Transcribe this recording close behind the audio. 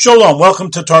Shalom,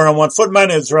 welcome to Torah on One Foot. My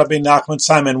name is Rabbi Nachman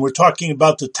Simon. We're talking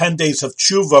about the 10 days of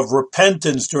tshuva, of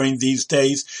repentance during these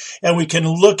days, and we can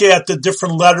look at the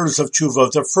different letters of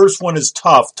tshuva. The first one is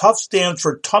Tav. Tav stands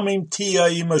for Tamim Tia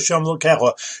Im Hashem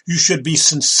Lokecha. You should be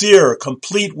sincere,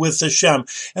 complete with Hashem.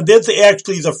 And that's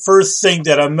actually the first thing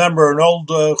that I remember. An old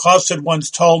chassid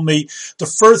once told me, the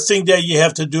first thing that you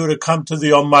have to do to come to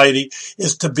the Almighty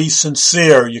is to be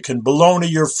sincere. You can belong to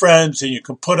your friends and you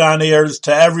can put on airs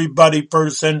to everybody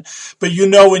person, but you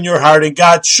know in your heart, and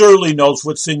God surely knows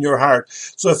what's in your heart.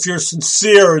 So if you're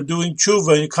sincere in doing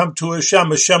tshuva and you come to Hashem,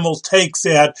 Hashem will take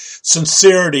that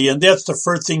sincerity, and that's the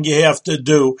first thing you have to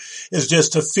do, is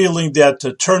just a feeling that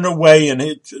to turn away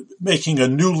and making a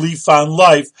new leaf on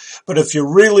life. But if you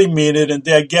really mean it, and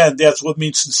again, that's what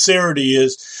means sincerity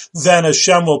is, then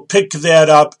Hashem will pick that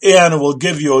up and it will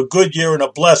give you a good year and a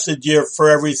blessed year for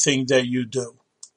everything that you do.